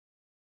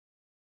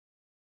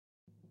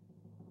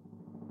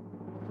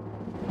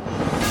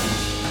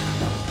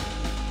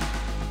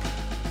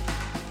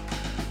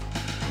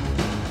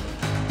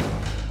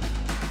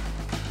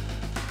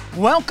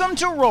Welcome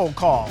to Roll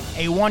Call,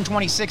 a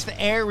 126th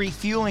Air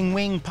Refueling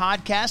Wing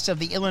podcast of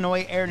the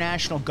Illinois Air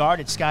National Guard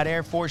at Scott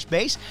Air Force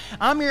Base.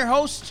 I'm your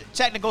host,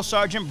 Technical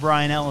Sergeant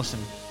Brian Ellison.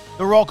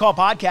 The Roll Call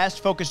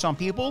podcast focused on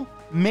people,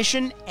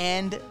 mission,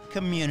 and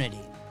community.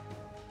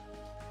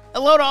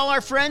 Hello to all our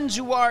friends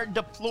who are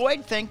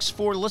deployed. Thanks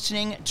for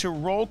listening to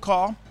Roll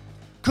Call.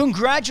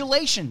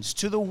 Congratulations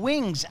to the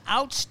Wing's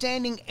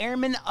Outstanding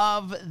Airman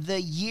of the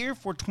Year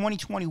for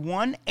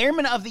 2021.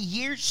 Airman of the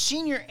Year,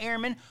 Senior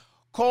Airman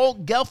Cole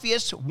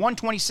Gelfius,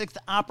 126th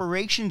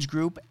Operations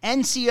Group.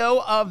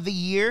 NCO of the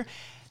Year,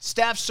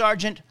 Staff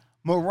Sergeant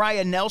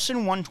Mariah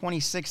Nelson,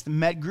 126th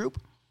Med Group.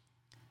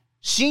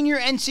 Senior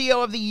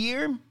NCO of the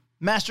Year,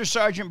 Master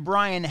Sergeant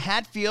Brian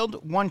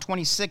Hatfield,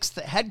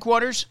 126th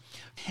Headquarters.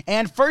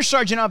 And First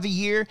Sergeant of the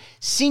Year,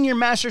 Senior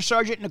Master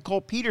Sergeant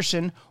Nicole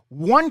Peterson,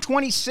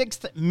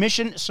 126th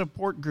Mission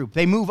Support Group.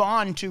 They move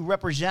on to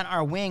represent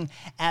our wing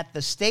at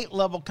the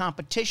state-level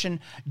competition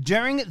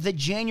during the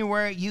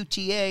January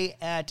UTA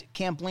at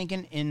Camp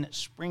Lincoln in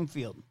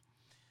Springfield.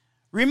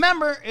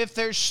 Remember, if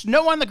there's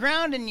snow on the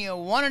ground and you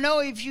want to know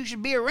if you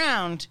should be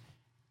around,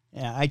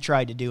 yeah, I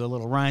tried to do a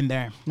little rhyme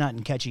there, not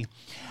in catchy.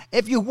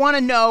 If you want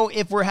to know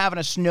if we're having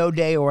a snow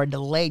day or a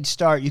delayed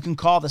start, you can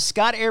call the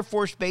Scott Air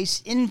Force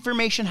Base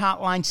Information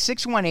Hotline,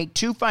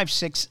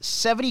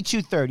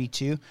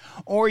 618-256-7232,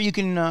 or you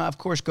can, of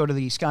course, go to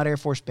the Scott Air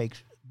Force Base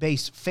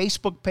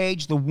Facebook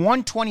page, the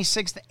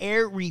 126th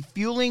Air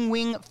Refueling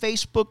Wing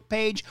Facebook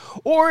page,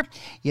 or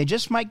you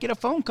just might get a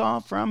phone call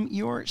from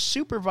your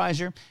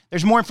supervisor.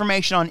 There's more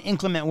information on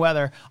inclement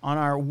weather on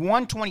our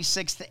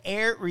 126th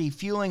Air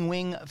Refueling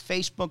Wing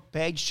Facebook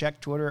page.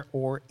 Check Twitter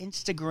or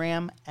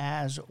Instagram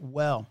as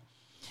well.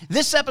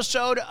 This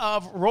episode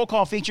of Roll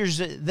Call features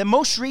the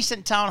most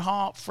recent town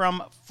hall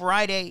from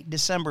Friday,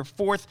 December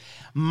 4th,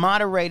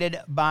 moderated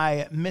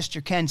by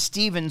Mr. Ken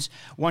Stevens,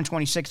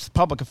 126th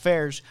Public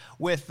Affairs,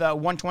 with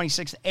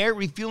 126th Air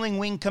Refueling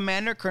Wing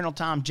Commander Colonel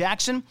Tom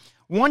Jackson,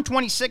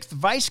 126th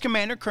Vice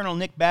Commander Colonel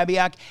Nick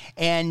Babiak,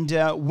 and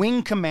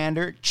Wing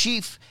Command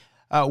Chief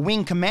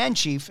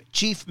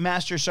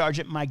Master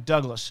Sergeant Mike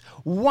Douglas.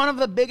 One of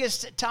the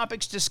biggest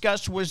topics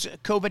discussed was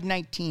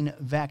COVID-19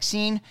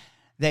 vaccine.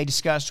 They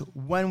discussed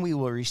when we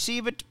will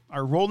receive it,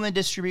 our role in the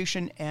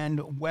distribution,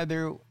 and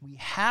whether we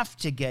have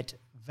to get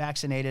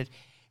vaccinated.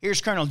 Here's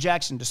Colonel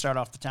Jackson to start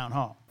off the town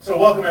hall. So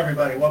welcome,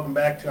 everybody. Welcome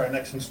back to our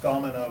next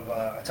installment of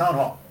a town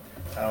hall.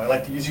 I'd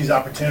like to use these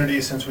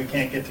opportunities, since we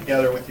can't get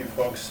together with you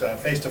folks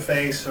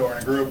face-to-face or in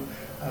a group,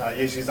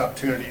 use these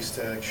opportunities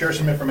to share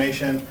some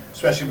information,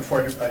 especially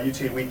before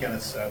UTA weekend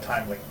is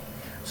timely.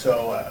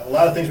 So a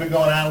lot of things have been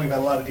going on. We've had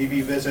a lot of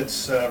DV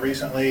visits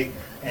recently,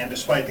 and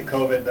despite the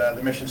COVID,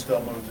 the mission still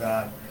moves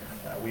on.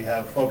 We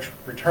have folks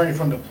returning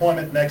from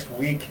deployment next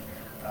week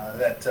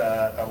that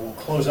will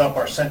close up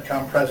our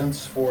CENTCOM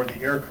presence for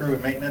the air crew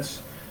and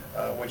maintenance,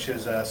 which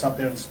is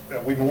something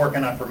we've been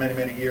working on for many,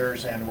 many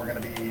years, and we're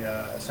going to be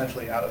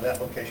essentially out of that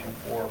location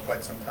for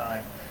quite some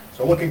time.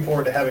 So looking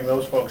forward to having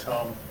those folks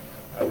home.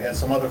 We had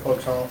some other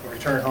folks home who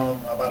returned home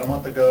about a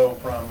month ago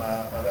from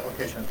that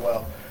location as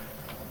well.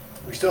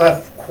 We still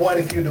have quite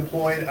a few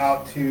deployed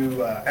out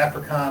to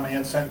AFRICOM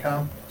and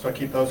CENTCOM, so I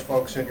keep those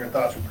folks in your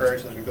thoughts and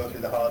prayers as we go through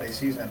the holiday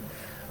season.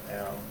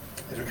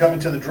 As we come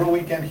into the drill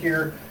weekend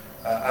here,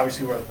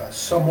 obviously we're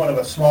somewhat of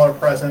a smaller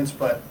presence,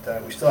 but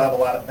we still have a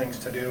lot of things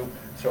to do,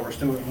 so we're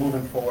still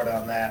moving forward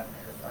on that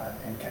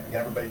and get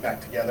everybody back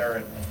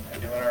together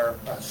and doing our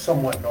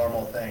somewhat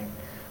normal thing.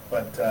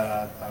 But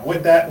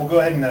with that, we'll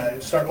go ahead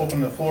and start opening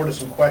the floor to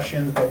some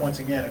questions, but once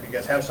again, if you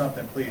guys have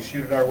something, please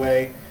shoot it our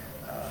way.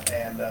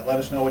 And let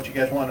us know what you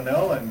guys want to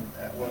know, and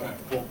we'll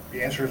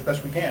answer as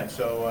best we can.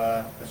 So,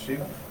 Mr.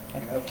 Stevens,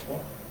 you have the floor.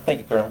 Thank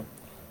you, Colonel.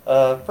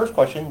 First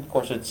question, of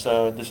course, it's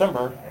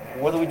December.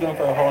 What are we doing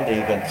for our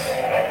holiday events?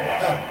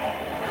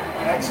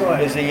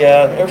 Excellent. Is the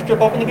airstrip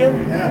open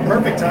again? Yeah,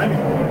 perfect timing.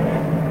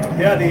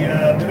 Yeah, the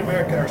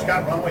Mid-America, or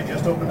Scott Runway,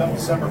 just opened up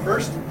December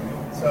 1st.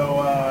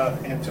 So,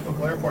 in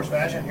typical Air Force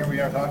fashion, here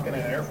we are talking,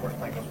 and an Air Force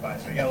plane goes by,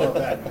 so you gotta love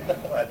that.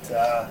 But,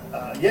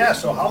 yeah,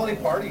 so holiday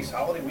parties,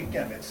 holiday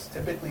weekend, it's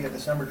typically a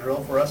December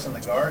drill for us in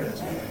the Guard,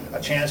 is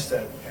a chance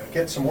to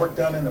get some work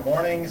done in the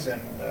mornings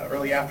and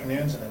early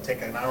afternoons, and then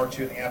take an hour or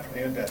two in the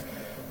afternoon to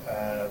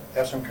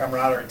have some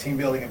camaraderie, team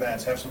building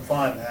events, have some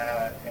fun,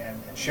 and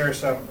share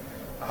some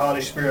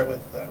holiday spirit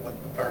with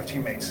our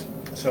teammates.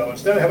 So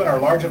instead of having our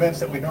large events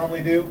that we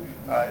normally do,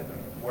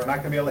 we're not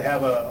going to be able to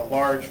have a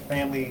large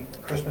family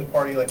Christmas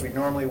party like we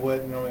normally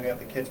would. Normally we have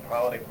the kids'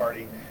 holiday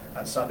party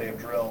on Sunday of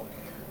drill.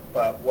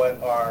 But what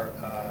our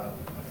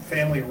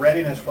family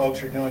readiness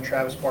folks are doing,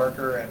 Travis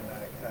Barker and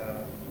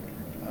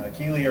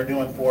Keeley are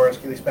doing for us,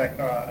 Keeley Speck,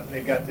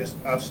 they've got this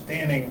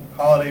outstanding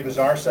holiday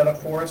bazaar set up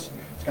for us.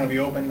 It's going to be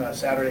open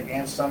Saturday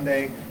and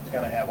Sunday. It's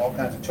going to have all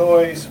kinds of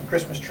toys,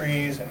 Christmas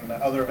trees, and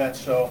other events.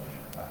 So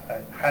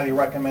I highly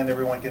recommend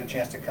everyone get a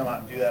chance to come out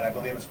and do that. I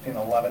believe it's between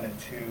 11 and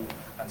 2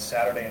 on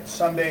Saturday and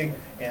Sunday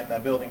in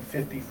building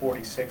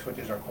 5046, which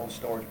is our cold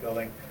storage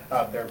building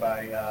out there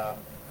by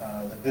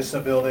the Vista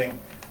building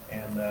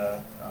and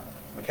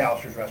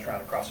McAllister's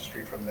restaurant across the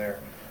street from there.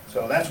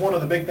 So that's one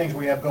of the big things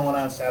we have going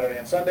on Saturday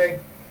and Sunday.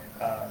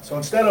 So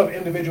instead of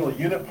individual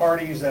unit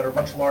parties that are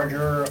much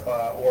larger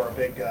or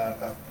big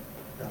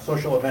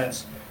social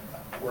events,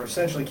 we're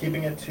essentially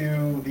keeping it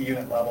to the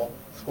unit level.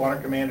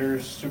 Squadron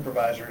commanders,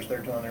 supervisors, they're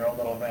doing their own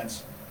little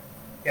events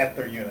at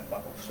their unit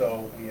level.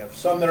 So we have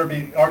some that are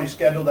already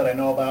scheduled that I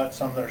know about,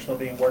 some that are still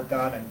being worked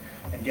on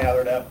and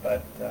gathered up,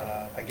 but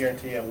I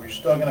guarantee you we're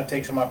still going to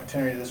take some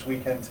opportunity this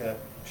weekend to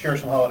share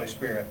some holiday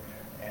spirit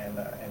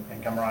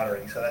and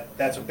camaraderie. So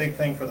that's a big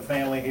thing for the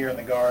family here in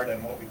the Guard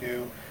and what we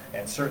do,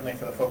 and certainly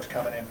for the folks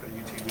coming in for the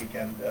UT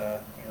weekend,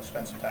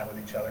 spend some time with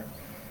each other.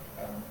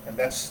 And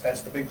that's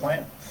the big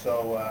plan.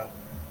 So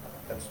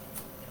that's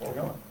where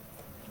we're going.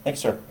 Thanks,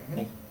 sir.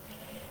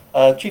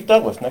 Mm-hmm. Chief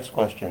Douglas, next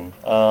question.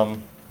 Of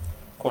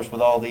course,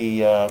 with all the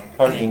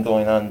partying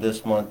going on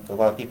this month, a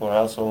lot of people are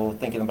also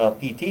thinking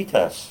about PT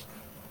tests.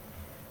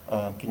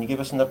 Can you give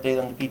us an update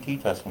on the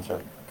PT testing,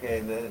 sir? Okay,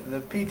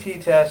 the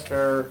PT tests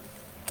are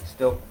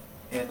still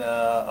in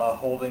a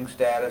holding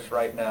status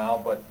right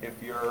now, but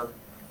if you're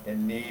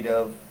in need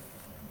of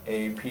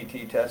a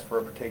PT test for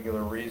a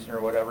particular reason or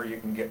whatever, you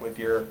can get with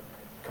your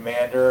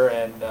commander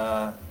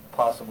and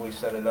possibly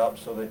set it up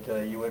so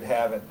that you would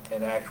have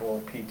an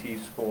actual PT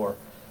score.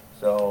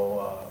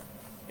 So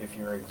if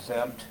you're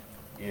exempt,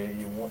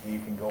 you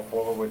can go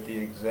forward with the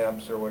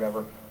exempts or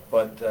whatever,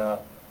 but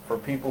for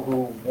people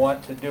who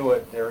want to do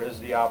it, there is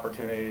the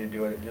opportunity to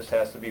do it. It just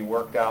has to be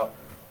worked out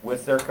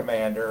with their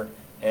commander,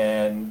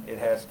 and it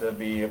has to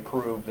be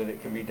approved that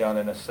it can be done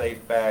in a safe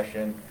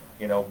fashion,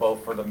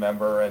 both for the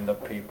member and the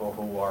people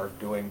who are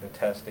doing the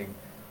testing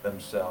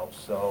themselves.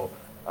 So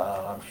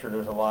I'm sure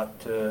there's a lot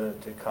to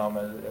come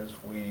as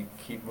we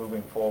keep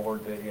moving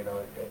forward.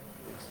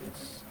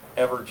 It's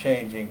ever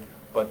changing,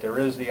 but there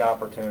is the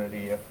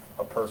opportunity if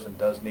a person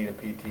does need a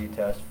PT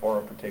test for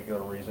a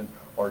particular reason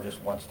or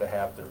just wants to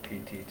have their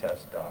PT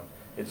test done.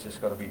 It's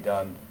just going to be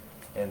done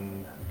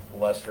in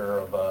lesser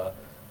of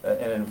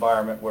an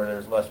environment where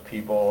there's less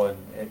people, and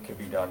it can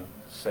be done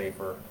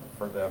safer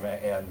for them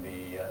and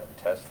the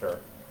tester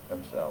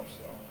themselves.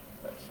 So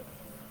that's it.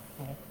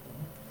 Okay.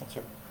 Thanks,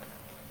 sir.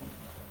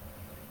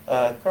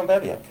 Colonel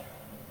Babiak,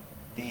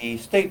 the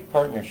state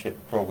partnership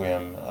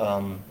program,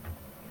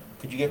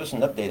 could you give us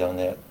an update on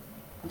that?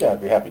 Yeah,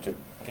 I'd be happy to.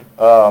 Okay.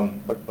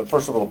 But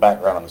first, a little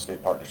background on the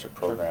state partnership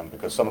program,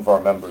 because some of our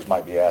members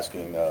might be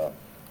asking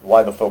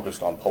why the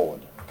focus on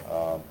Poland.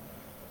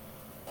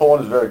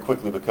 Poland has very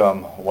quickly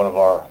become one of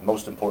our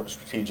most important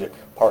strategic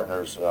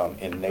partners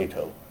in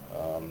NATO.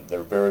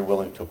 They're very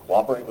willing to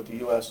cooperate with the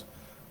U.S.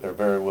 They're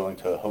very willing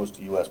to host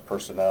U.S.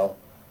 personnel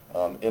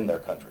in their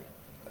country.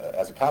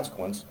 As a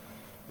consequence,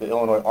 the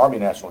Illinois Army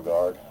National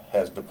Guard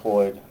has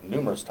deployed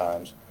numerous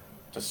times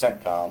to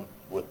CENTCOM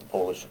with the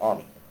Polish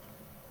Army.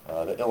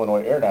 The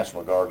Illinois Air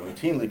National Guard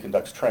routinely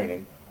conducts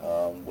training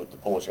with the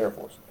Polish Air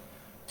Force,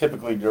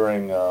 typically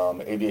during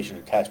aviation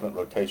detachment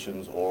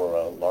rotations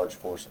or large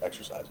force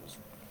exercises.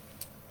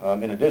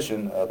 In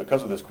addition,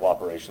 because of this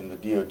cooperation, the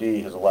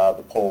DoD has allowed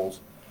the Poles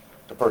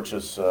to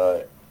purchase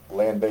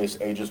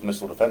land-based Aegis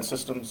missile defense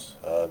systems,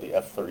 the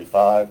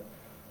F-35,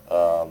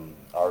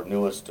 our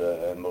newest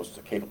and most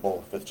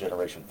capable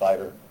fifth-generation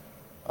fighter.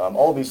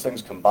 All of these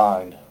things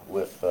combined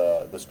with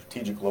the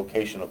strategic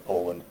location of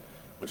Poland,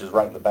 which is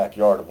right in the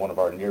backyard of one of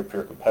our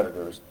near-peer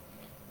competitors,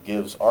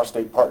 gives our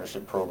state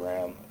partnership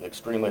program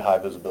extremely high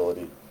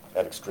visibility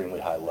at extremely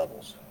high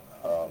levels.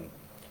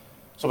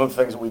 Some of the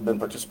things that we've been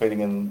participating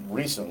in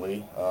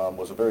recently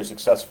was a very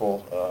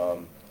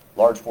successful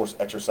large force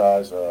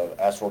exercise,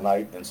 Astral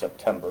Night, in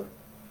September.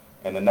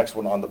 And the next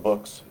one on the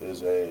books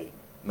is a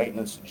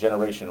maintenance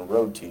generation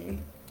road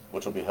team,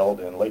 which will be held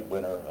in late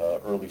winter,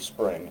 early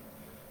spring.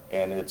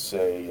 And it's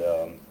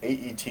a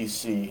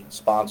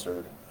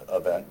AETC-sponsored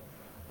event,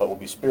 but will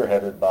be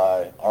spearheaded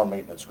by our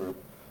maintenance group,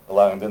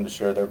 allowing them to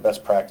share their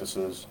best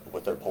practices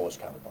with their Polish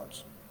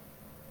counterparts.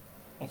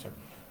 Thanks, sir.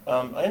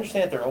 I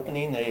understand they're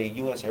opening a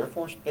U.S. Air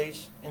Force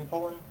base in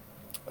Poland?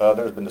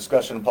 There's been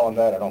discussion upon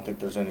that. I don't think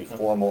there's any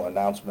formal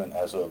announcement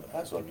as of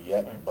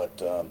yet,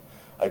 but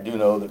I do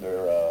know that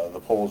the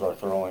Poles are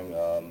throwing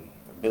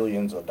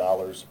billions of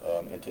dollars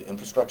into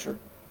infrastructure,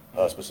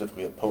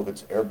 specifically at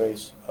Powidz Air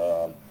Base,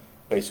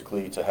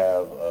 basically to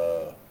have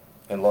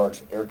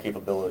enlarged air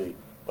capability,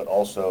 but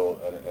also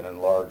an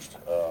enlarged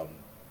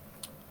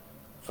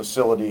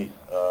facility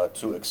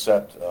to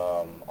accept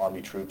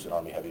Army troops and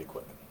Army heavy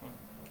equipment.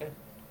 Okay.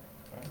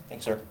 All right.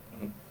 Thanks, sir.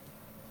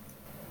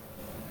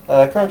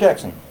 Colonel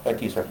Jackson, back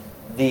to you, sir.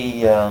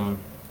 The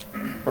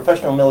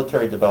professional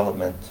military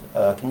development,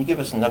 can you give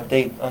us an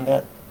update on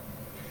that?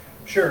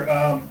 Sure.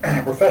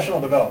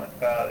 Professional development.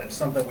 It's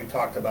something we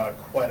talked about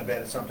quite a bit.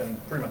 It's something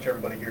pretty much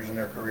everybody hears in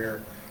their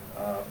career,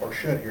 or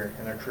should hear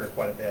in their career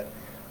quite a bit.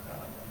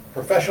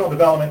 Professional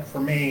development for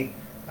me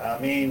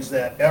means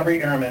that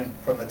every airman,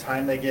 from the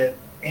time they get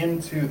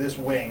into this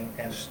wing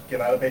and get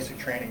out of basic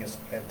training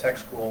at tech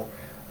school,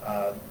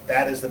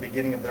 that is the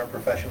beginning of their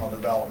professional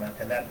development,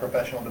 and that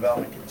professional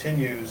development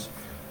continues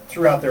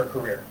throughout their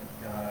career.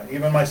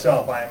 Even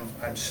myself,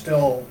 I'm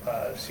still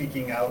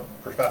seeking out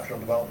professional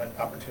development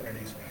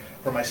opportunities.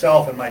 for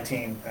myself and my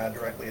team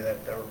directly that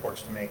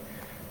reports to me.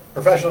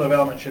 Professional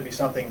development should be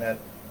something that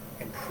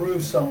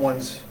improves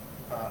someone's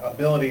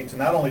ability to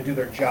not only do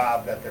their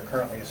job that they're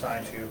currently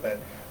assigned to, but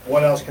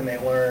what else can they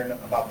learn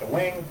about the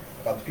wing,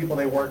 about the people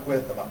they work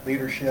with, about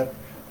leadership,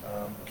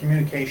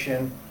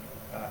 communication,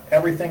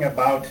 everything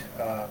about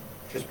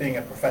just being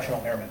a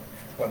professional airman,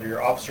 whether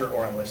you're officer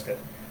or enlisted.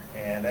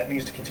 And that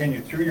needs to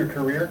continue through your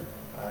career.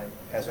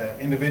 As an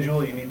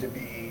individual, you need to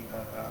be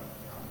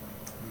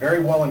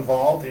very well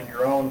involved in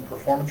your own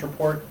performance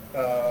report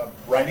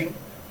writing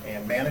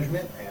and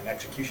management and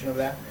execution of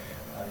that.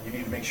 You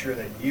need to make sure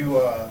that you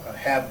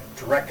have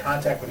direct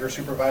contact with your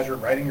supervisor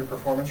writing your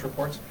performance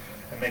reports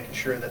and making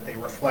sure that they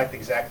reflect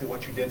exactly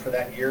what you did for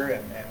that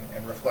year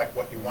and reflect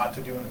what you want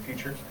to do in the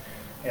future.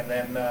 And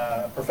then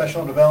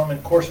professional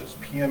development courses,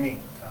 PME,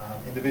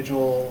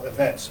 individual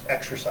events,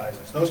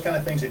 exercises, those kind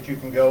of things that you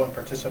can go and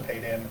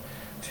participate in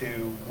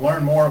to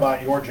learn more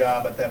about your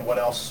job, but then what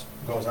else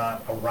goes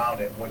on around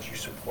it, what you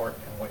support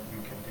and what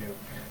you can do.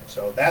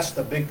 So that's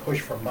the big push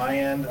from my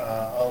end.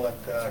 I'll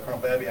let Colonel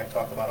Babiak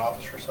talk about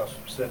officer stuff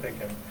specific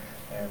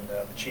and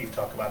the chief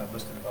talk about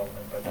enlisted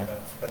development.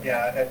 But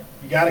yeah,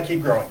 you got to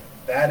keep growing.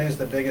 That is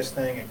the biggest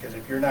thing, because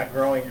if you're not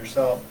growing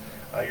yourself,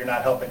 you're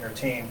not helping your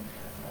team.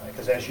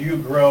 Because as you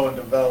grow and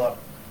develop,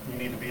 you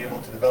need to be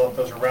able to develop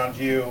those around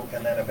you,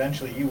 and then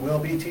eventually you will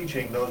be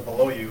teaching those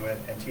below you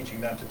and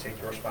teaching them to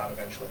take your spot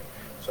eventually.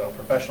 So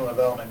professional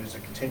development is a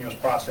continuous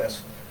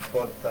process,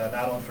 both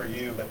not only for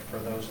you, but for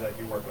those that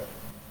you work with.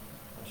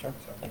 Sure.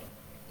 So,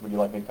 Would you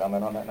like me to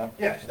comment on that now?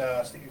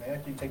 yeah, Steve,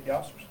 you take the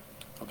officers.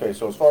 Okay,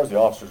 so as far as the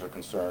officers are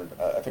concerned,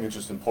 I think it's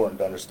just important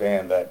to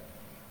understand that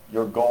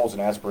your goals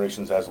and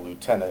aspirations as a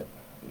lieutenant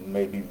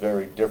may be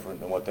very different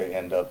than what they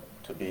end up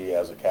to be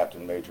as a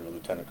captain, major,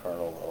 lieutenant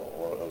colonel,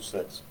 or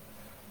 06.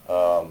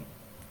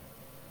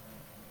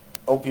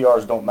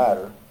 OPRs don't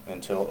matter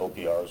until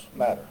OPRs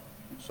matter.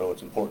 So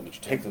it's important that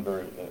you take them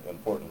very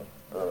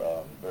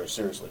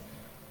seriously.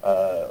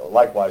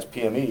 Likewise,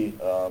 PME,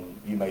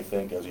 you may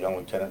think as a young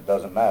lieutenant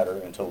doesn't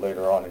matter until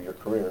later on in your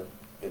career,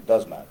 it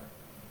does matter.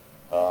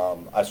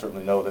 I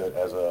certainly know that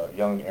as a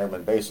young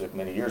airman basic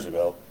many years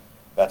ago,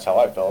 that's how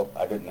I felt.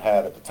 I didn't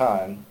have at the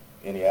time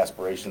any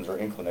aspirations or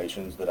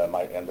inclinations that I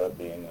might end up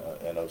being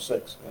an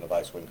 06 and a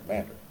vice wing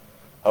commander.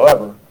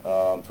 However,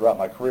 throughout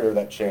my career,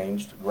 that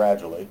changed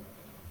gradually,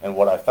 and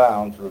what I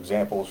found through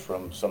examples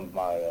from some of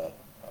my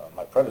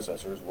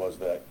predecessors was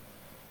that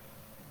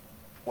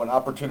when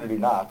opportunity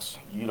knocks,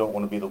 you don't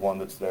want to be the one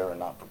that's there and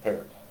not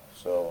prepared.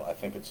 So I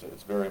think it's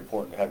very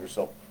important to have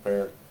yourself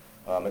prepared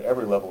at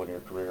every level in your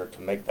career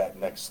to make that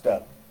next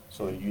step,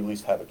 so that you at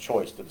least have a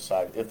choice to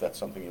decide if that's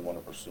something you want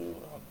to pursue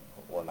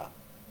or not.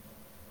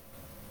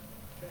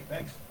 Okay,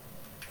 thanks.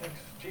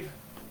 Thanks, Chief.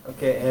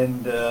 Okay,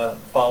 and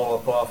follow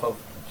up off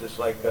of just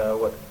like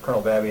what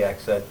Colonel Babiak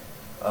said.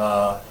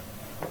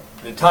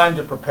 The time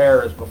to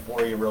prepare is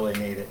before you really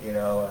need it. You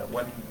know,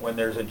 when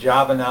there's a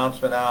job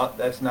announcement out,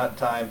 that's not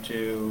time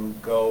to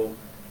go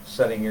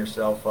setting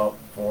yourself up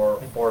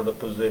for the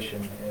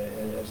position.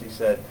 As he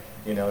said,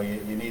 you know,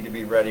 you need to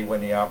be ready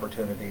when the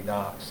opportunity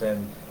knocks.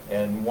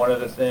 And one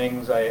of the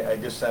things I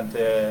just sent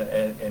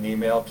an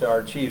email to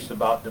our chiefs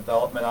about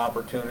development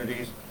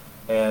opportunities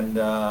and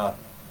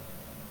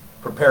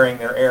preparing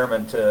their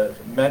airmen to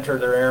mentor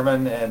their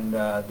airmen and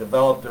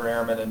develop their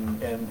airmen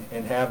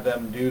and have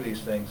them do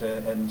these things.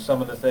 And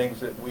some of the things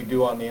that we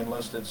do on the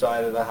enlisted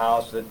side of the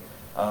house that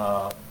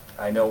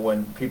I know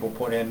when people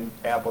put in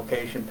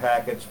application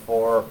packets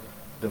for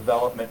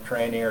development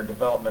training or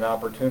development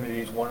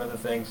opportunities, one of the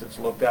things that's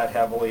looked at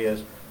heavily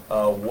is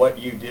what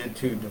you did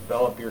to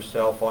develop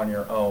yourself on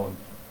your own.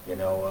 You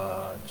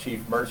know,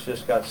 Chief Mertz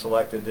just got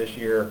selected this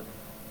year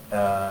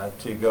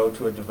to go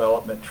to a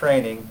development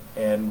training,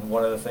 and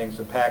one of the things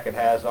the packet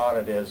has on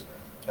it is,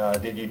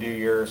 did you do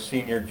your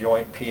senior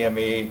joint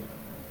PME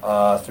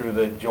through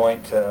the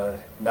Joint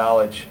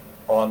Knowledge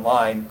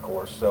Online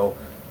course? So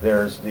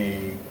there's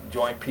the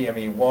Joint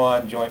PME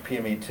 1, Joint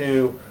PME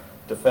 2,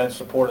 Defense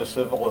Support of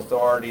Civil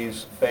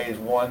Authorities, Phase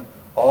 1,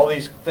 all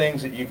these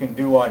things that you can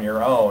do on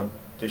your own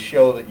to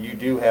show that you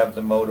do have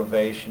the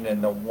motivation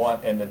and the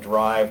want and the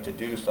drive to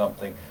do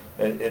something.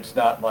 It's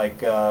not like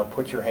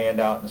put your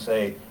hand out and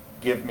say,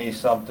 give me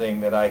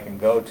something that I can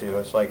go to.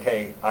 It's like,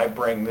 hey, I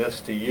bring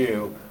this to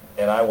you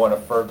and I want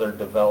to further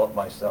develop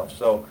myself.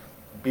 So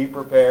be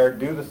prepared,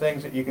 do the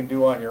things that you can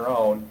do on your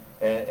own,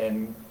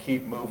 and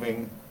keep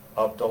moving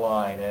up the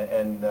line.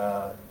 And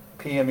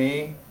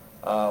PME,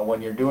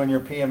 when you're doing your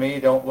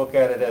PME, don't look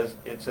at it as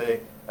it's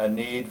a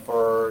need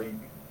for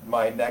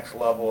my next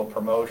level of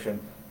promotion.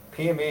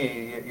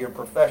 PME, your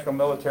professional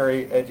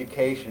military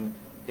education,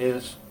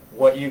 is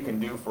what you can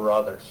do for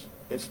others.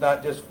 It's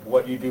not just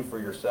what you do for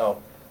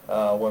yourself.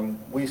 When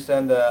we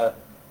send a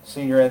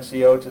senior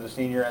NCO to the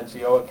Senior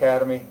NCO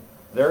Academy,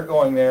 they're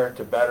going there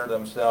to better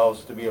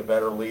themselves, to be a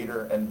better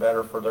leader and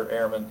better for their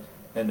airmen,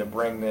 and to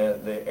bring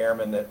the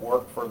airmen that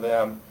work for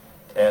them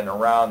and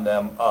around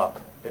them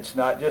up. It's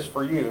not just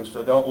for you,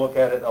 so don't look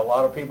at it. A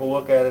lot of people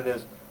look at it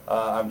as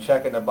I'm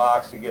checking the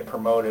box to get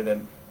promoted,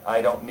 and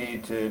I don't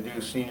need to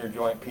do senior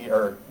joint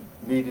or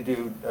need to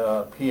do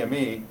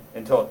PME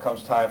until it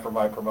comes time for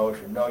my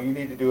promotion. No, you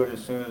need to do it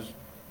as soon as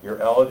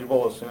you're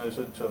eligible, as soon as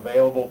it's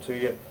available to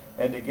you,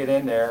 and to get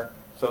in there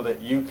so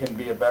that you can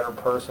be a better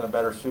person, a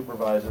better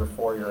supervisor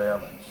for your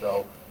airmen.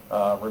 So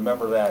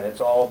remember that.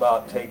 It's all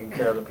about taking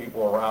care of the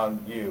people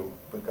around you,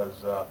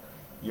 because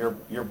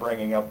you're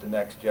bringing up the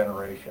next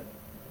generation.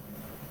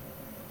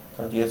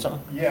 Do you have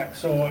something? Yeah,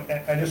 so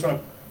I just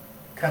want to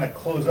kind of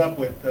close up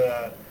with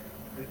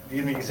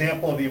give an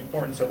example of the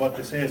importance of what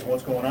this is and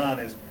what's going on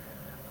is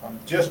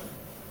just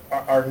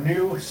our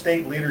new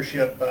state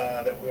leadership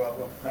that,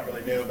 well, not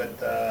really new, but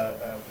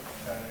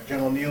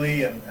General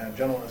Neely and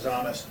General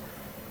Nazamis.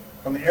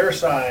 From the air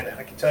side,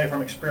 I can tell you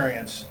from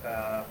experience,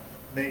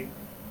 they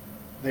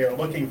are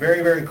looking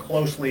very, very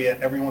closely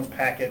at everyone's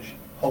package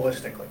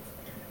holistically.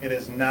 It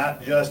is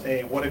not just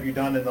a what have you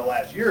done in the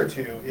last year or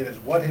two, it is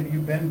what have you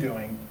been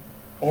doing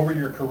over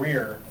your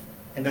career,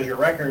 and does your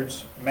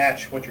records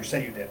match what you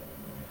say you did?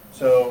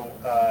 So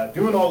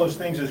doing all those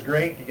things is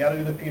great. You got to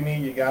do the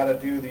PME, you got to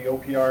do the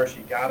OPRs,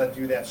 you got to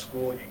do that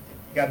school, you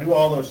got to do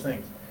all those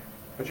things.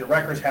 But your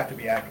records have to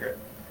be accurate.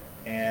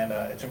 And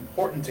it's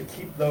important to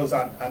keep those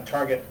on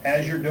target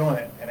as you're doing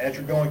it and as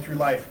you're going through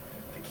life,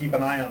 to keep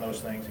an eye on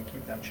those things and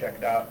keep them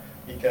checked out.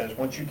 Because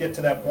once you get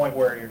to that point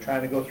where you're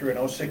trying to go through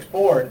an 06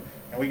 board,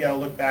 and we got to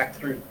look back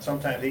through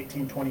sometimes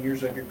 18, 20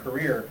 years of your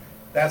career,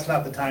 that's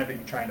not the time to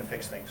be trying to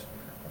fix things.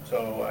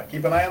 So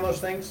keep an eye on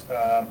those things.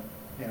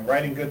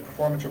 Writing good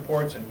performance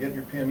reports and getting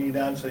your PME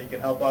done so you can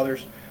help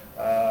others.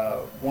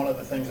 One of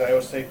the things I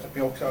always say to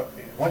people,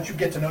 once you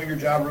get to know your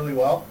job really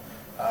well,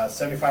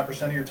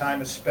 75% of your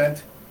time is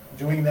spent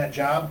doing that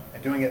job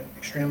and doing it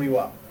extremely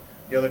well.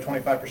 The other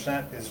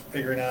 25% is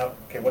figuring out,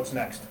 okay, what's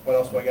next? What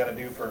else do I got to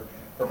do for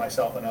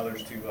myself and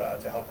others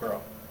to help grow?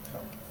 So.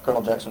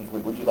 Colonel Jackson,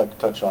 would you like to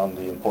touch on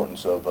the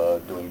importance of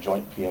doing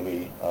joint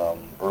PME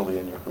early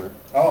in your career?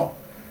 Oh,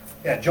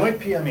 yeah, joint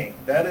PME.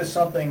 That is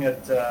something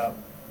that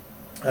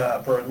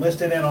for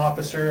enlisted and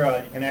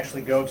officer, you can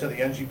actually go to the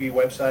NGB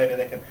website,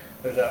 and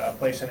there's a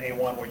place in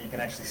A1 where you can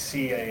actually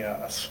see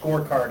a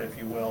scorecard, if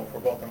you will,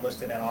 for both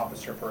enlisted and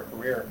officer for a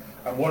career,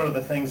 on what are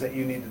the things that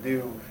you need to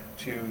do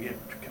to get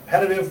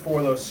competitive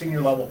for those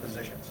senior level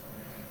positions.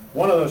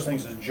 One of those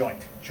things is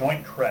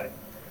joint credit.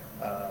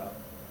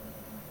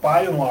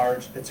 By and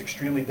large, it's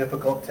extremely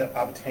difficult to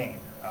obtain.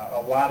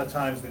 A lot of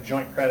times the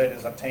joint credit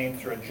is obtained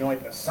through a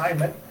joint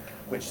assignment,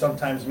 which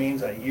sometimes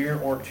means a year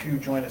or two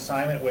joint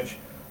assignment, which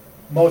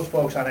most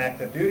folks on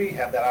active duty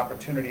have that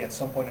opportunity at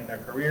some point in their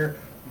career.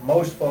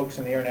 Most folks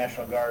in the Air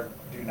National Guard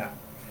do not.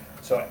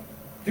 So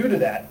due to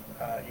that,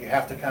 you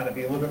have to kind of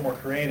be a little bit more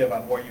creative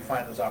on where you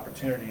find those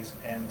opportunities.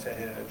 And to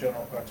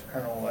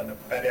Colonel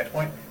Badiak's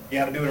point, you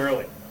got to do it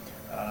early.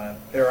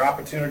 There are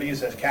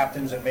opportunities as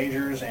captains and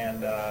majors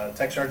and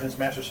tech sergeants,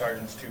 master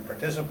sergeants to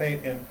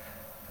participate in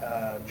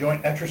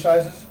joint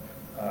exercises,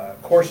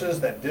 courses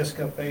that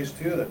DISCA Phase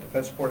 2, the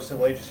Defense Support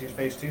Civil Agencies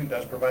Phase 2,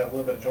 does provide a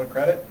little bit of joint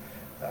credit.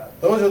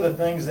 Those are the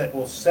things that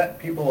will set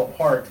people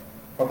apart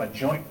from a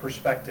joint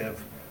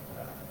perspective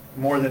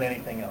more than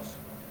anything else.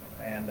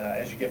 And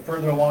as you get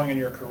further along in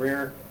your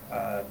career,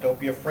 don't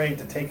be afraid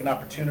to take an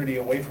opportunity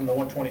away from the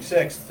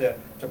 126th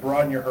to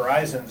broaden your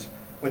horizons,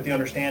 with the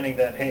understanding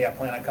that, hey, I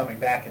plan on coming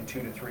back in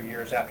 2 to 3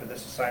 years after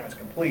this assignment's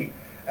complete,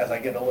 as I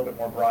get a little bit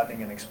more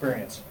broadening in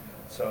experience.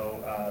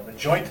 So the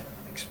joint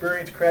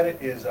experience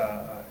credit is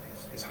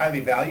highly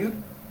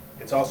valued.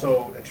 It's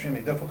also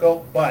extremely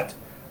difficult, but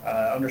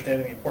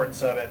understanding the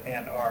importance of it,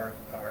 and our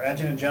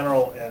Adjutant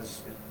General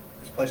has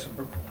placed a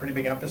pretty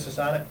big emphasis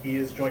on it. He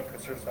is joint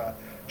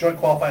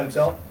qualified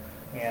himself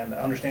and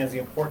understands the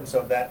importance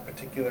of that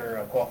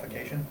particular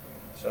qualification.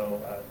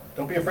 So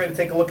don't be afraid to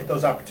take a look at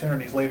those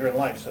opportunities later in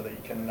life, so that you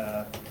can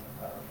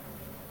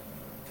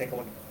take a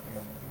look,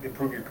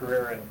 improve your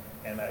career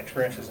and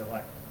experiences in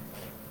life.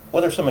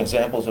 What are some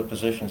examples of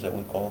positions that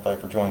would qualify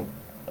for joint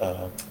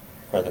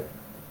credit?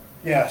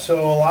 Yeah, so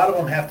a lot of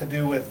them have to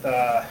do with,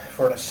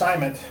 for an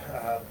assignment,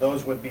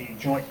 those would be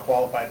joint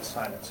qualified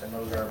assignments, and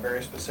those are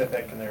very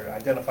specific, and they're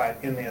identified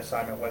in the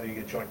assignment whether you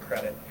get joint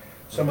credit.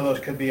 Some of those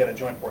could be at a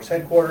Joint Force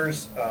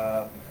Headquarters,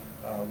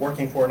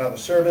 working for another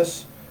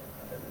service.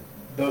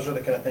 Those are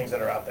the kind of things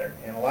that are out there.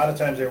 And a lot of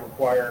times they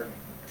require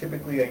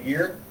typically a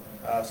year,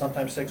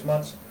 sometimes 6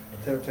 months,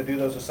 to do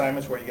those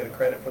assignments where you get a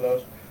credit for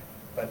those.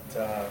 But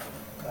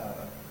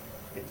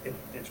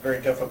it's very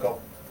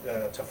difficult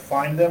to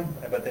find them,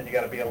 but then you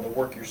got to be able to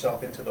work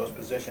yourself into those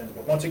positions.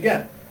 But once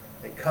again,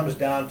 it comes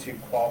down to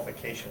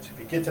qualifications. If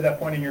you get to that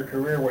point in your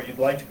career where you'd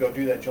like to go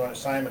do that joint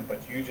assignment, but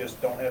you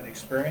just don't have the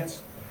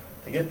experience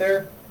to get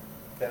there,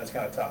 then it's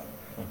kind of tough.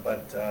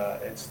 But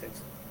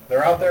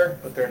they're out there,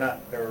 but they're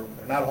not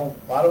a whole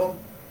lot of them.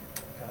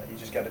 You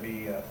just got to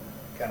be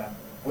kind of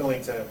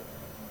willing to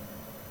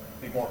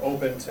be more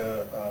open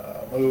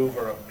to a move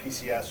or a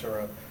PCS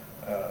or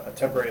a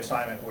temporary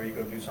assignment where you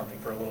go do something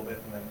for a little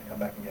bit and then come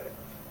back and get it.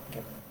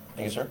 Okay.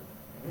 Thank you,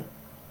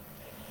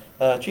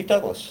 sir. Chief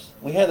Douglas,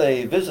 we had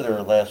a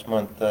visitor last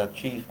month,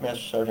 Chief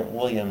Master Sergeant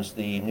Williams,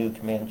 the new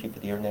Command Chief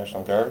of the Air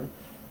National Guard.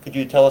 Could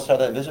you tell us how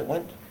that visit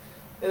went?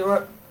 It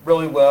went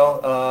really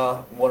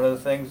well. One of the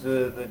things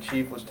the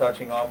chief was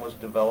touching on was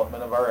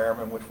development of our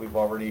airmen, which we've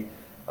already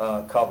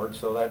covered,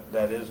 so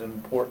that is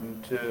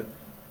important to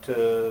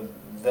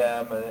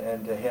them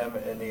and to him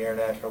in the Air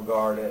National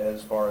Guard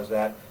as far as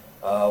that.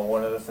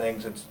 One of the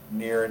things that's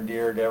near and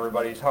dear to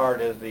everybody's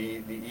heart is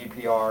the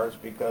EPRs,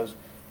 because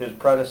his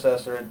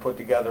predecessor had put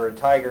together a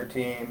Tiger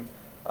team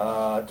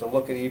to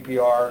look at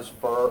EPRs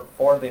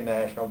for the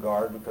National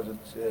Guard, because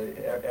it's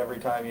every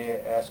time you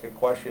ask a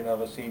question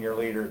of a senior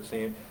leader, it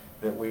seems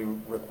that we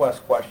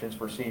request questions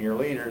for senior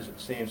leaders, it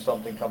seems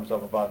something comes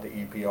up about the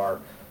EPR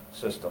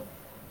system.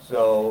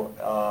 So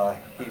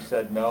he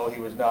said no,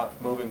 he was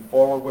not moving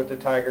forward with the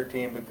Tiger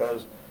team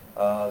because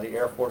the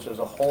Air Force as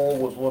a whole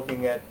was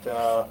looking at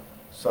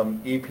some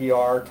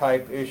EPR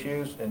type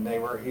issues, and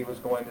he was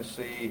going to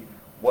see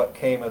what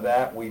came of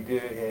that. We do,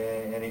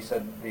 and he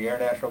said the Air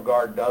National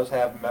Guard does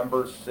have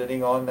members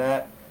sitting on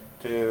that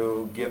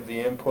to give the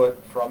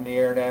input from the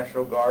Air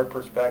National Guard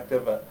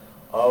perspective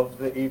of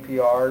the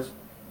EPRs,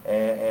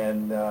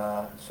 and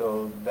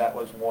so that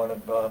was one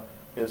of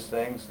his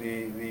things.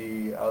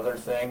 The other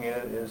thing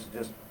is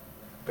just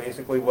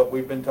basically what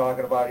we've been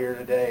talking about here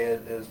today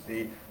is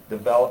the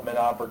development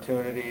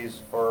opportunities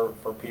for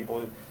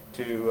people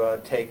to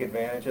take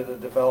advantage of the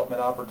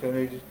development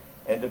opportunities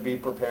and to be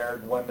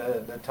prepared when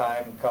the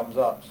time comes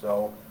up.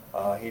 So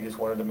he just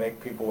wanted to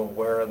make people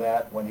aware of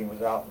that when he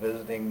was out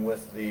visiting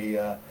with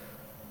the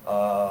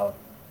 5-6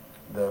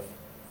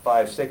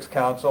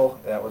 Council.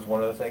 That was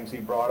one of the things he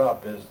brought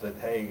up, is that,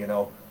 hey,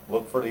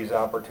 look for these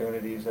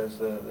opportunities, as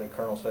the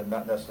Colonel said,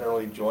 not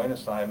necessarily joint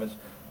assignments,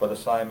 but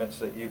assignments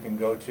that you can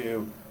go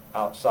to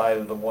outside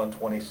of the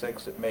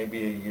 126. It may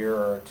be a year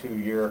or a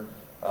 2-year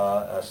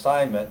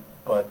assignment,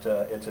 but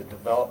it's a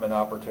development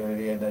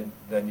opportunity, and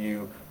then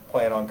you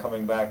plan on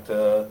coming back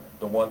to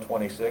the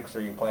 126,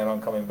 or you plan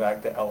on coming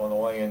back to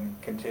Illinois and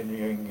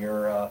continuing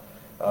your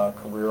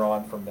career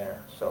on from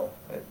there. So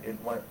it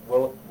went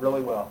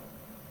really well.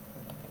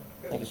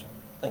 Thank you, sir.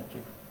 Thank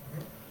you.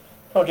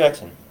 Colonel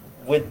Jackson,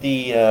 with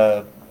the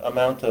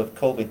amount of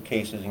COVID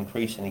cases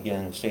increasing again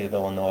in the state of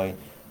Illinois,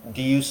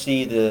 do you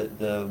see the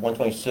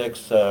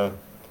 126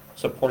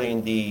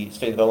 supporting the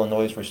state of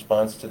Illinois'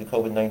 response to the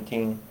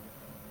COVID-19?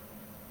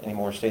 Any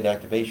more state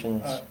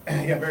activations?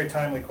 Yeah, very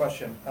timely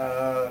question.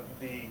 The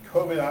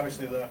COVID,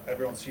 obviously,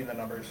 everyone's seen the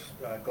numbers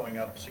going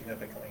up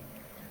significantly.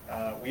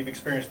 We've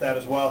experienced that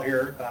as well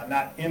here,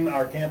 not in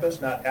our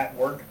campus, not at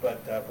work, but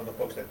for the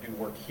folks that do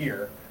work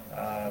here,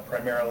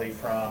 primarily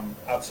from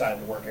outside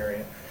the work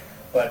area.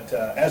 But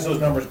as those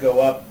numbers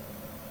go up,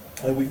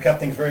 we've kept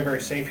things very,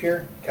 very safe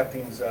here, kept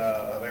things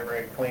very,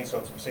 very clean, so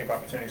it's a safe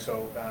opportunity.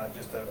 So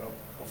just a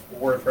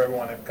word for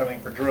everyone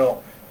coming for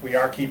drill, we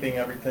are keeping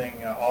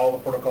everything, all the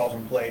protocols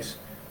in place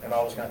and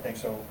all those kind of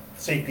things, so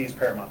safety is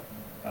paramount.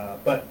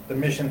 But the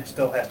mission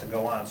still has to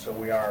go on, so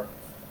we are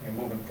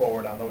moving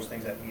forward on those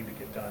things that need to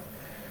get done.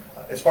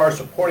 As far as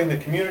supporting the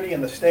community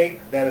and the state,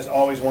 that is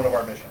always one of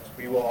our missions.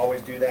 We will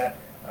always do that.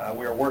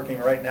 We are working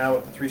right now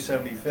with the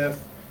 375th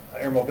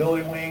Air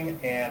Mobility Wing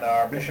and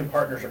our mission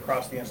partners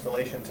across the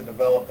installation to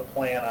develop the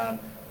plan on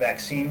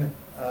vaccine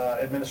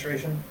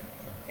administration,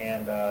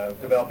 and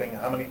developing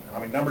how many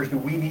numbers do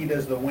we need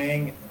as the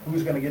wing,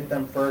 who's going to get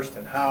them first,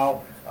 and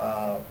how.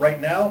 Right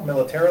now,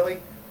 militarily,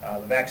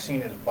 the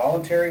vaccine is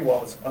voluntary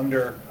while it's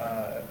under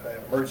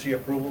emergency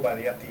approval by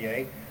the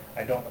FDA.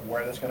 I don't know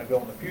where that's going to go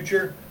in the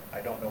future.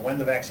 I don't know when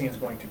the vaccine is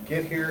going to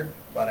get here,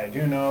 but I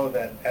do know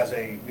that as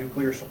a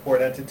nuclear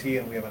support entity,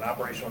 and we have an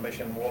operational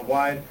mission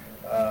worldwide,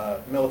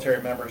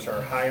 military members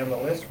are high on the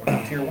list. We're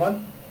not tier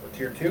 1, we're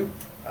tier 2.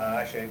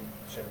 Actually,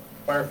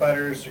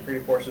 firefighters,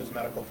 security forces,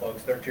 medical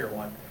folks, they're tier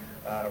 1,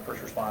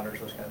 first responders,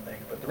 those kind of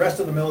things. But the rest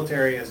of the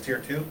military is tier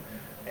 2,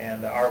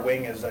 and our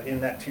wing is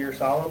in that tier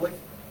solidly.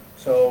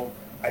 So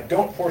I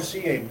don't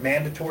foresee a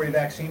mandatory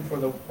vaccine for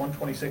the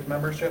 126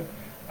 membership,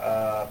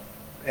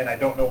 and I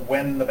don't know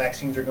when the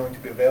vaccines are going to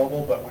be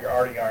available, but we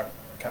already are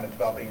kind of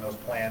developing those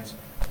plans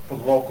for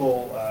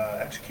local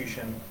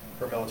execution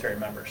for military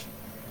members.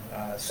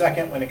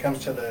 Second, when it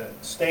comes to the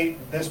state,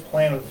 this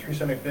plan of the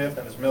 375th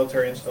and this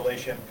military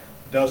installation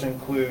does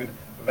include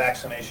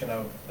vaccination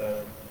of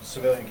the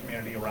civilian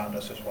community around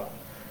us as well.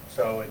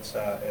 So it's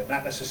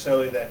not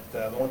necessarily that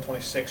the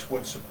 126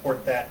 would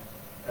support that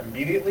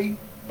immediately,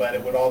 but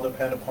it would all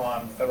depend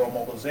upon federal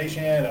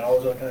mobilization and all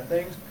those other kind of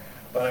things.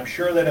 But I'm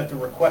sure that if the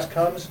request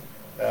comes,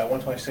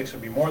 126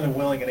 would be more than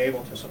willing and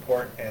able to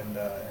support and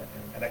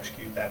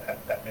execute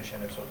that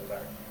mission if so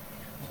desired.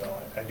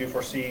 So I do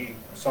foresee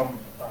some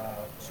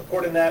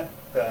support in that,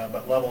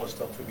 but level is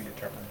still to be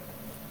determined.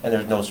 And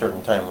there's no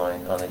certain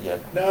timeline on it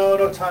yet? No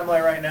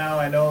timeline right now.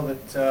 I know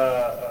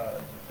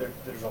that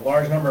there's a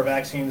large number of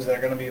vaccines that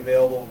are going to be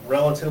available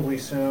relatively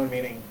soon,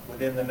 meaning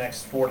within the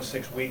next 4 to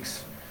 6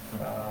 weeks,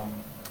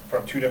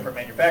 from 2 different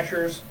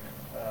manufacturers,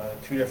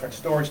 2 different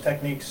storage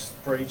techniques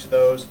for each of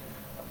those.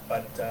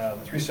 But the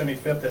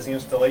 375th as the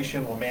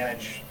installation will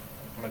manage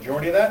the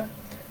majority of that,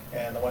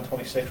 and the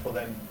 126 will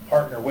then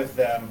partner with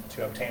them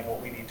to obtain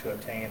what we need to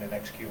obtain and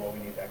execute what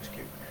we need to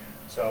execute.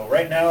 So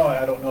right now,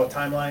 I don't know a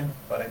timeline,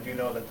 but I do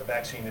know that the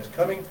vaccine is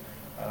coming.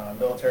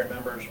 Military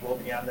members will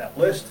be on that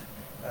list,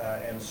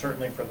 and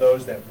certainly for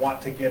those that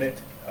want to get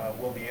it,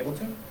 will be able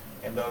to,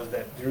 and those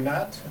that do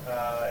not,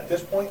 at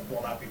this point,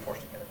 will not be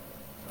forced to get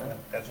it.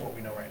 That's what we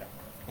know right now.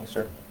 Thanks,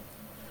 sir.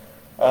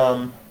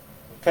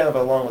 Kind of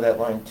along with that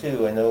line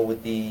too, I know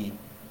with the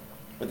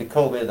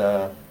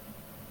COVID,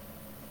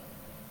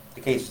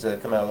 the cases that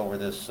have come out over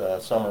this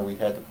summer, we've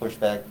had to push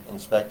back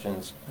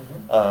inspections.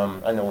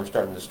 I know we're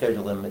starting to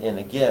schedule them in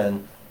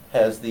again.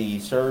 Has the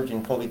surge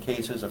in COVID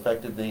cases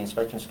affected the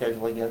inspection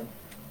schedule again?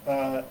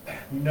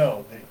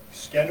 No, the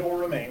schedule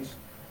remains.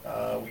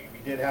 We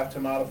did have to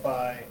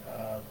modify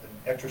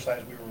the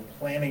exercise we were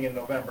planning in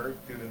November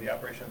due to the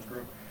operations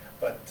group,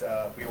 but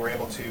we were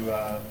able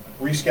to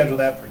reschedule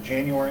that for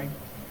January.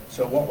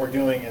 So what we're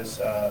doing is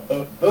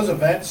those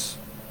events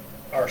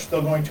are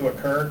still going to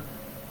occur,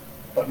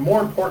 but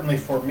more importantly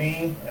for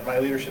me and my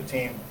leadership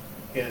team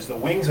is the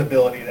wing's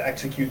ability to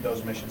execute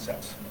those mission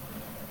sets.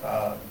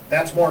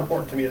 That's more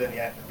important to me than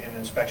the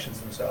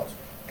inspections themselves.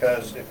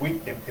 Because if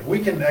we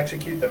can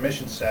execute the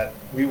mission set,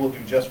 we will do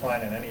just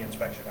fine in any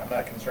inspection. I'm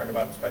not concerned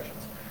about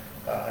inspections.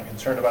 I'm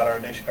concerned about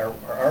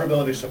our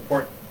ability to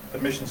support the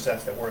mission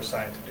sets that we're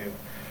assigned to do.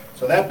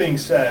 So that being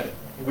said,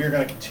 we're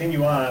going to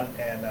continue on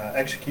and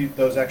execute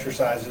those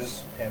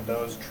exercises and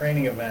those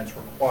training events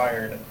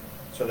required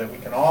so that we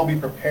can all be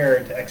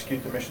prepared to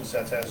execute the mission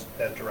sets as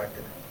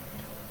directed.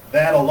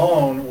 That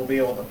alone will be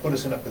able to put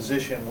us in a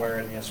position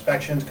where the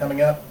inspections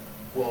coming up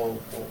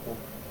will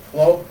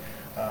flow.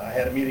 I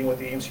had a meeting with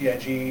the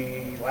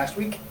AMCIG last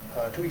week,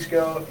 2 weeks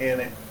ago,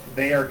 and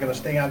they are going to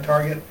stay on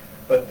target,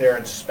 but their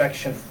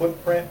inspection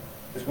footprint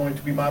is going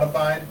to be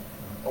modified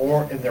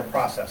or in their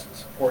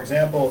processes. For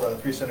example, the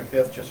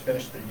 375th just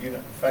finished the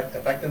unit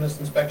effectiveness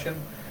inspection,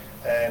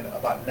 and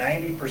about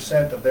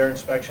 90% of their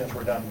inspections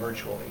were done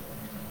virtually.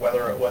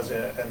 Whether it was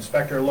an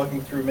inspector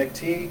looking through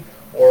MIG-T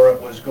or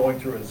it was going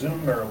through a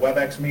Zoom or a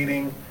WebEx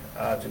meeting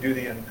to do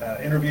the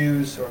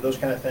interviews or those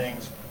kind of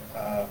things,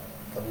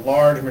 the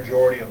large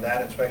majority of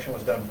that inspection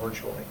was done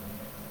virtually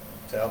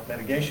to help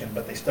mitigation,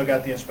 but they still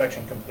got the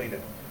inspection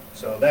completed.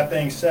 So that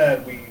being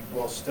said, we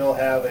will still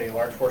have a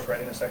large force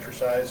readiness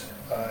exercise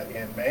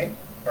in May,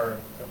 or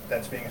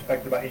that's being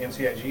inspected by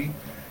AMCIG,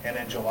 and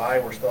in July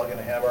we're still going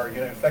to have our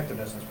unit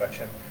effectiveness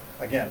inspection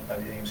again by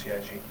the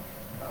AMCIG.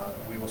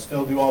 We will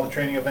still do all the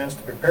training events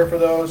to prepare for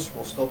those.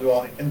 We'll still do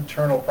all the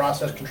internal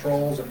process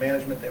controls and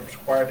management that's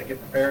required to get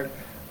prepared,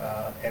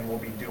 and we'll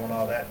be doing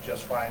all that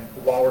just fine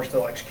while we're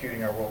still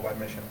executing our worldwide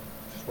mission.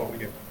 This is what we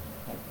do.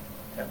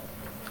 Yeah.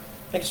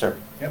 Thanks, sir.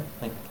 Yep.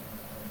 Thank you.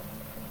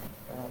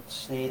 I don't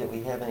see that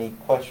we have any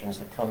questions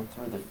that come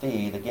through the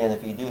feed. Again,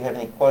 if you do have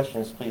any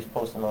questions, please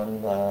post them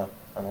on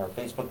our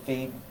Facebook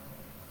feed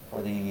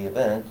for the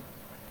event.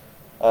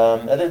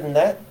 Other than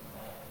that,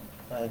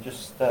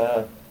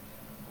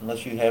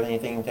 unless you have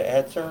anything to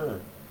add, sir?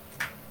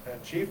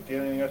 Chief, do you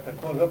have anything else to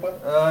close up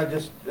with?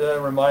 Just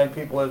remind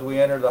people as we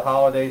enter the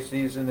holiday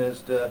season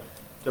is to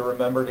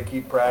remember to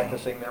keep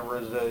practicing their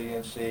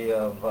resiliency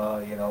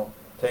of,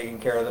 taking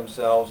care of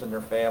themselves and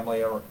their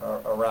family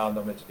around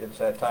them. It's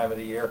that time of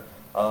the year.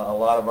 A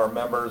lot of our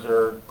members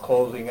are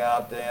closing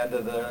out the end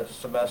of the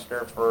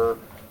semester for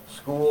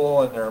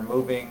school and they're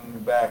moving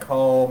back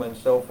home and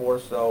so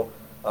forth. So,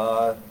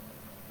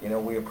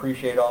 we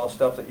appreciate all the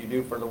stuff that you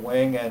do for the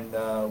wing, and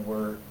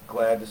we're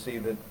glad to see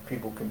that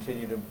people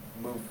continue to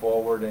move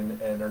forward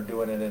and are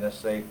doing it in a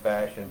safe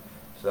fashion.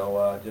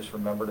 So just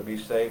remember to be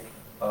safe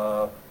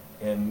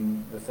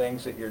in the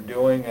things that you're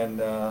doing, and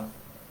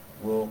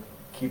we'll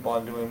keep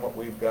on doing what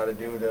we've got to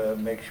do to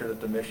make sure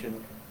that the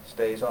mission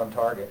stays on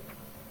target.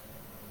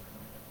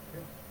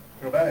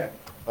 Go back.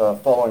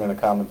 Following in a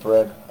common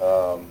thread,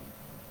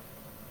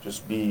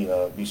 just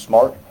be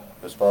smart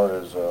as far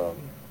as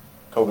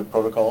COVID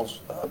protocols,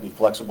 be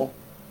flexible,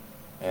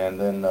 and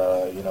then,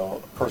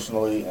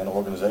 personally and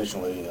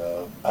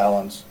organizationally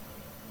balance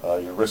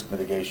your risk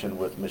mitigation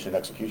with mission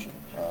execution.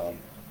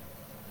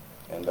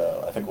 And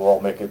I think we'll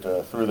all make it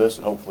through this,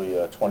 and hopefully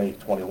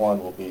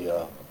 2021 we'll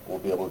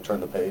be able to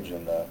turn the page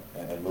and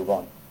move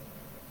on.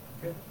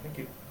 Good, thank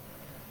you.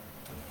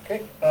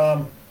 Okay,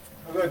 I'm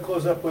going to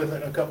close up with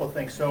a couple of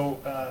things. So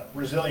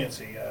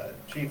resiliency,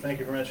 Chief, thank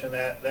you for mentioning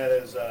that. That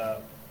is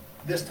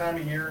this time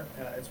of year,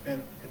 it's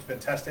been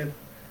tested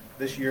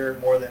this year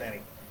more than any.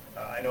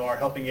 I know our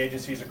helping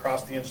agencies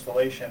across the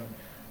installation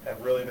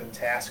have really been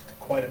tasked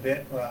quite a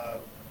bit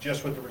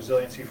just with the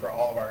resiliency for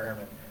all of our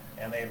airmen,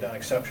 and they've done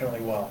exceptionally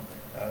well.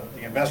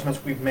 The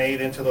investments we've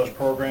made into those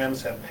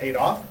programs have paid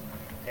off,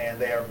 and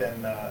they have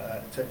been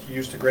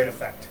used to great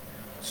effect.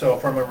 So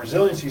from a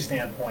resiliency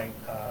standpoint,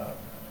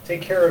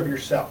 take care of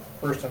yourself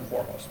first and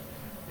foremost.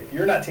 If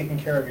you're not taking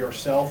care of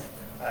yourself,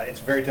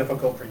 it's very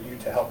difficult for you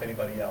to help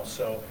anybody else.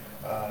 So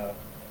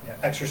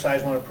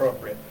exercise when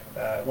appropriate,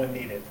 when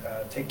needed.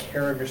 Take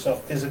care of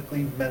yourself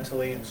physically,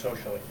 mentally, and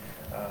socially.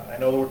 I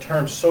know the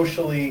term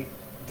socially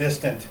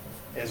distant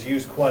is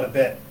used quite a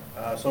bit,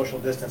 social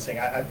distancing.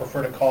 I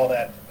prefer to call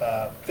that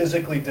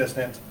physically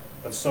distant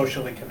but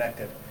socially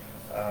connected.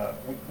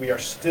 we are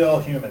still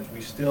humans.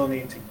 We still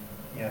need to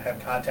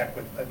have contact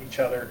with each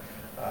other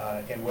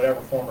in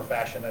whatever form or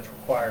fashion that's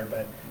required.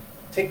 But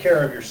take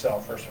care of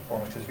yourself first and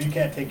foremost, because if you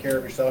can't take care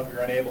of yourself,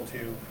 you're unable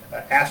to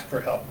ask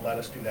for help and let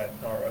us do that,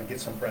 or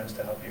get some friends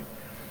to help you.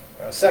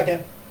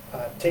 Second,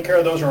 take care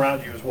of those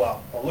around you as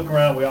well. Well, look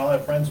around. We all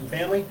have friends and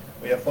family.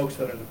 We have folks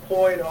that are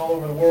deployed all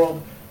over the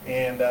world,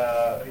 and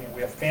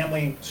we have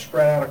family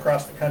spread out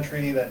across the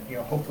country that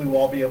hopefully we'll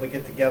all be able to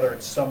get together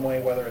in some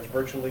way, whether it's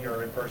virtually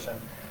or in person.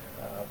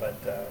 But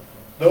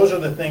those are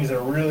the things that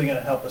are really going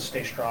to help us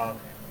stay strong,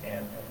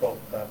 and both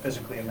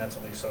physically and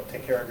mentally. So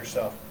take care of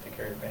yourself, take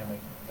care of your family.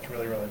 It's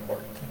really, really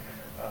important.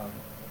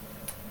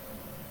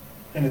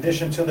 In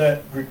addition to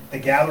the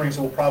gatherings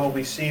that we'll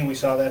probably see, we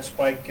saw that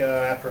spike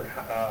after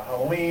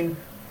Halloween.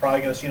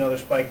 Probably going to see another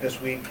spike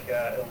this week,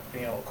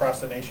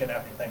 across the nation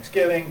after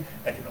Thanksgiving.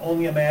 I can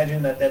only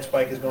imagine that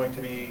spike is going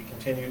to be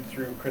continued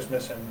through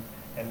Christmas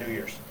and New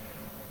Year's.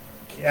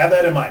 Have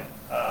that in mind.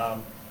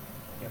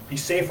 Be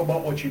safe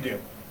about what you do.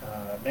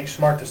 Make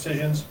smart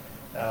decisions.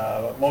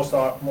 Most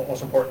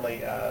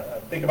importantly,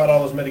 think about all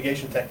those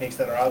mitigation techniques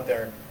that are out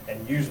there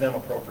and use them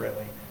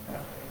appropriately,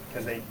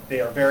 because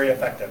they are very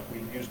effective.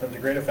 We've used them to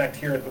great effect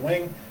here at the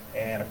wing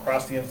and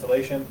across the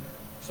installation.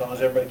 As long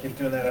as everybody keeps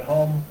doing that at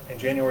home, in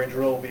January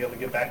drill we'll be able to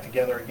get back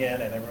together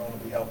again, and everyone will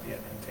be healthy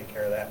and take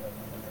care of that. And I'm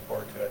looking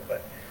forward to it.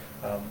 But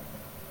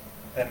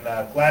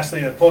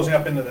lastly, closing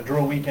up into the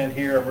drill weekend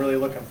here, I'm really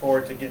looking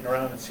forward to getting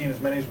around and seeing as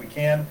many as we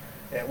can.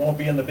 It won't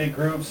be in the big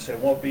groups. It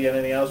won't be in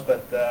anything else.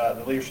 But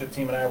the leadership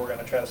team and I, we're going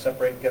to try to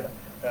separate and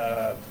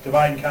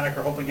divide and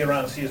conquer. Hopefully, get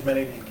around and see as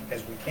many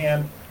as we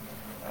can.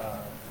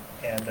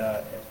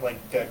 Like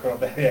Colonel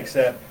Babiak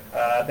said,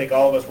 I think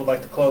all of us would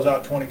like to close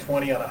out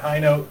 2020 on a high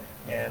note,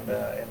 and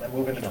then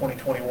move into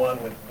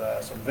 2021 with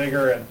some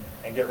vigor and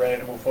get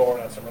ready to move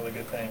forward on some really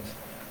good things.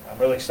 I'm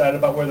really excited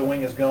about where the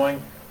wing is going.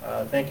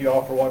 Thank you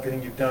all for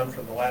everything you've done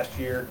for the last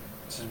year.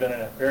 This has been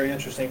a very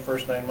interesting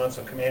first 9 months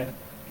of command, I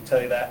can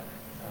tell you that.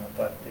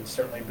 But it's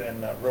certainly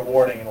been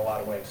rewarding in a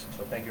lot of ways.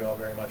 So thank you all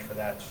very much for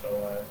that.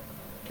 So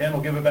Ken,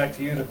 we'll give it back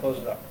to you to close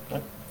it up.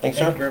 Thanks,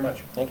 sir. Thank you very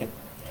much. Thank you.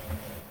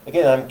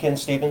 Again, I'm Ken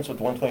Stevens with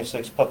the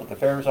 126 Public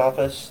Affairs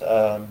Office.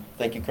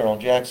 Thank you, Colonel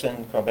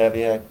Jackson, Colonel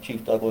Babiak,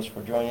 Chief Douglas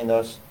for joining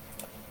us.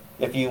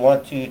 If you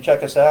want to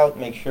check us out,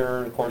 make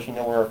sure, of course, you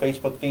know where our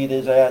Facebook feed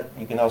is at.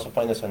 You can also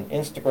find us on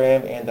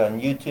Instagram and on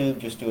YouTube.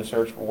 Just do a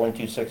search for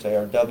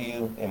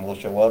 126ARW and we'll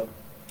show up.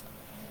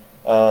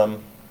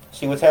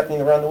 See what's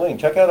happening around the wing.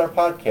 Check out our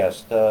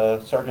podcast.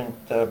 Sergeant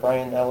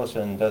Brian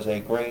Ellison does a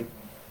great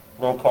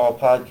roll call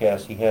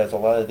podcast. He has a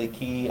lot of the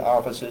key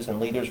officers and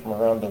leaders from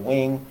around the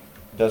wing,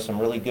 does some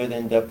really good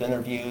in-depth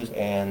interviews,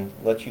 and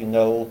lets you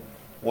know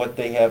what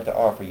they have to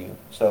offer you.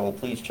 So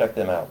please check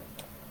them out.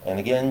 And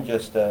again,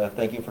 just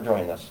thank you for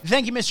joining us.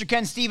 Thank you, Mr.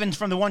 Ken Stevens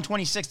from the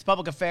 126th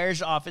Public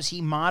Affairs Office.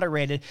 He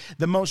moderated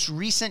the most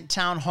recent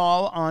town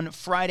hall on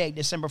Friday,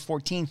 December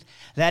 14th.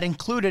 That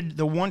included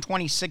the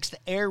 126th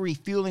Air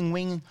Refueling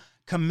Wing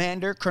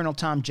Commander, Colonel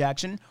Tom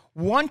Jackson,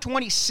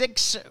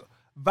 126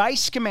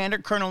 Vice Commander,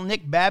 Colonel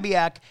Nick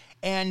Babiak,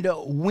 and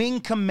Wing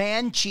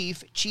Command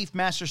Chief, Chief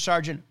Master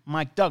Sergeant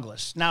Mike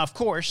Douglas. Now, of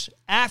course,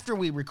 after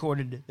we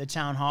recorded the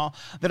town hall,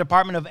 the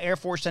Department of Air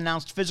Force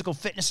announced physical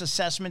fitness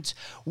assessments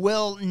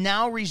will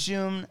now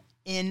resume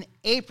in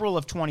April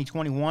of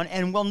 2021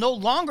 and will no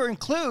longer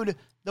include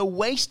the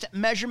waist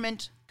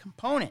measurement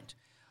component.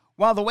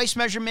 While the waist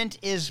measurement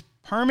is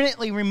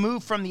permanently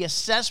removed from the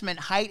assessment,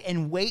 height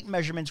and weight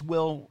measurements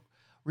will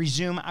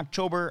resume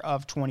October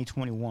of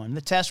 2021.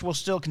 The test will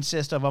still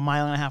consist of a 1.5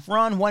 mile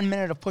run, 1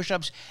 minute of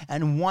push-ups,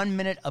 and 1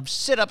 minute of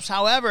sit-ups.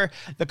 However,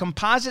 the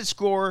composite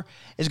score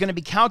is going to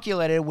be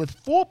calculated with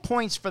full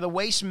points for the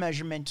waist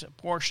measurement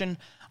portion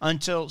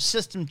until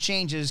system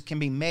changes can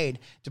be made.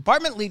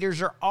 Department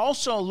leaders are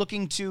also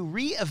looking to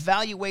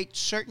reevaluate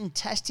certain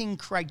testing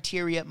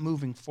criteria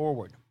moving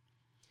forward.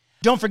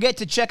 Don't forget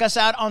to check us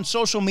out on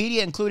social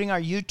media, including our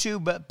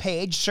YouTube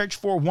page. Search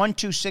for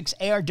 126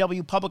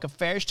 ARW Public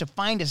Affairs to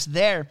find us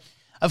there.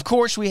 Of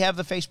course, we have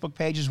the Facebook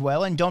page as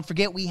well. And don't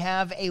forget, we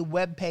have a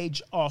web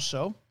page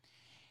also.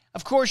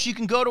 Of course, you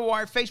can go to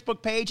our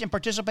Facebook page and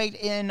participate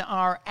in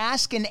our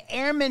Ask an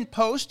Airman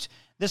post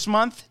this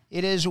month.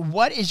 It is,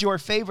 what is your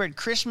favorite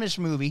Christmas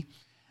movie?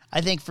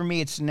 I think for me,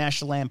 it's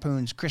National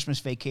Lampoon's Christmas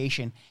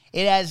Vacation.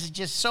 It has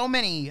just so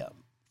many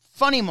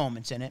funny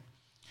moments in it.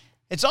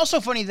 It's also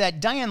funny that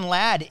Diane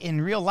Ladd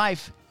in real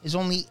life is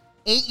only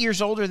 8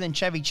 years older than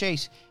Chevy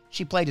Chase.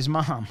 She played his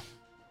mom.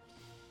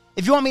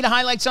 If you want me to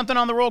highlight something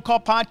on the Roll Call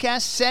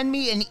podcast, send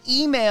me an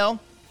email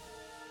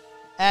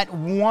at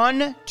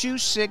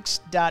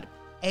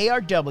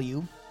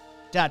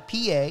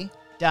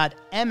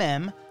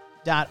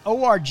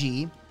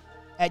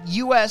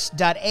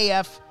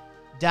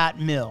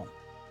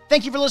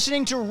Thank you for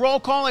listening to Roll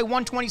Call, a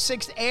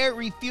 126th Air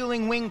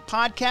Refueling Wing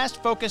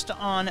podcast focused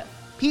on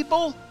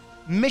people,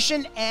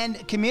 mission,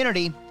 and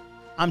community.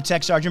 I'm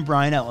Tech Sergeant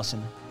Brian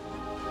Ellison.